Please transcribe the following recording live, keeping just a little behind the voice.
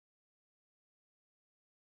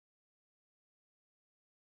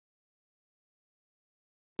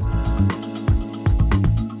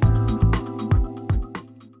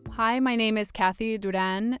Hi, my name is Kathy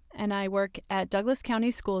Duran, and I work at Douglas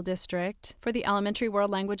County School District for the Elementary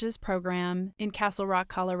World Languages program in Castle Rock,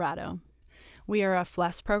 Colorado. We are a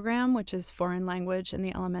FLES program, which is foreign language in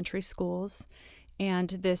the elementary schools, and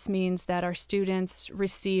this means that our students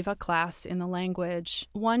receive a class in the language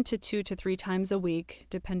 1 to 2 to 3 times a week,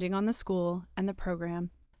 depending on the school and the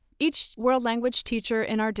program. Each world language teacher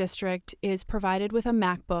in our district is provided with a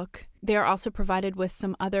MacBook. They are also provided with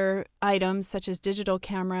some other items such as digital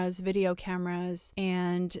cameras, video cameras,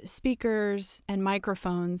 and speakers and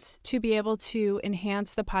microphones to be able to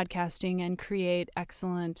enhance the podcasting and create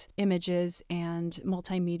excellent images and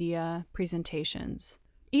multimedia presentations.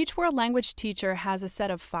 Each world language teacher has a set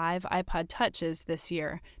of 5 iPod Touches this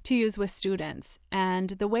year to use with students,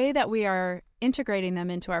 and the way that we are integrating them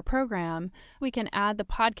into our program, we can add the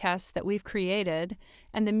podcasts that we've created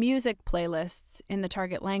and the music playlists in the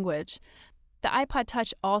target language. The iPod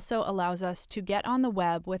Touch also allows us to get on the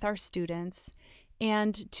web with our students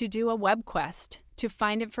and to do a web quest to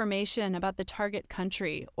find information about the target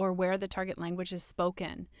country or where the target language is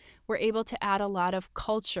spoken. We're able to add a lot of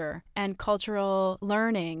culture and cultural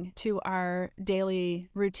learning to our daily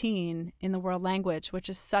routine in the world language, which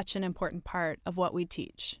is such an important part of what we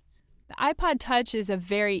teach. The iPod Touch is a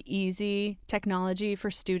very easy technology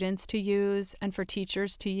for students to use and for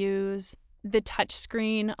teachers to use. The touch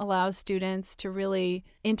screen allows students to really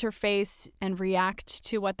interface and react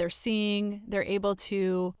to what they're seeing. They're able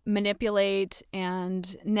to manipulate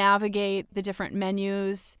and navigate the different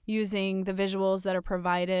menus using the visuals that are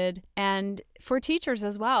provided, and for teachers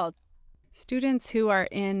as well. Students who are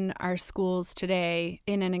in our schools today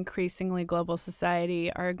in an increasingly global society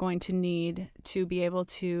are going to need to be able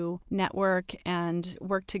to network and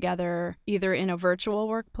work together either in a virtual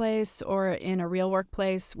workplace or in a real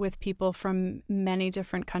workplace with people from many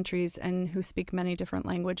different countries and who speak many different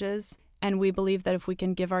languages. And we believe that if we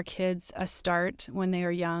can give our kids a start when they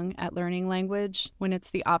are young at learning language, when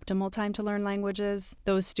it's the optimal time to learn languages,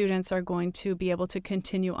 those students are going to be able to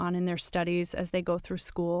continue on in their studies as they go through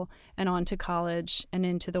school and on to college and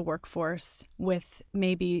into the workforce with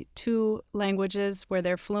maybe 2 languages where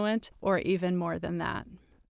they're fluent or even more than that.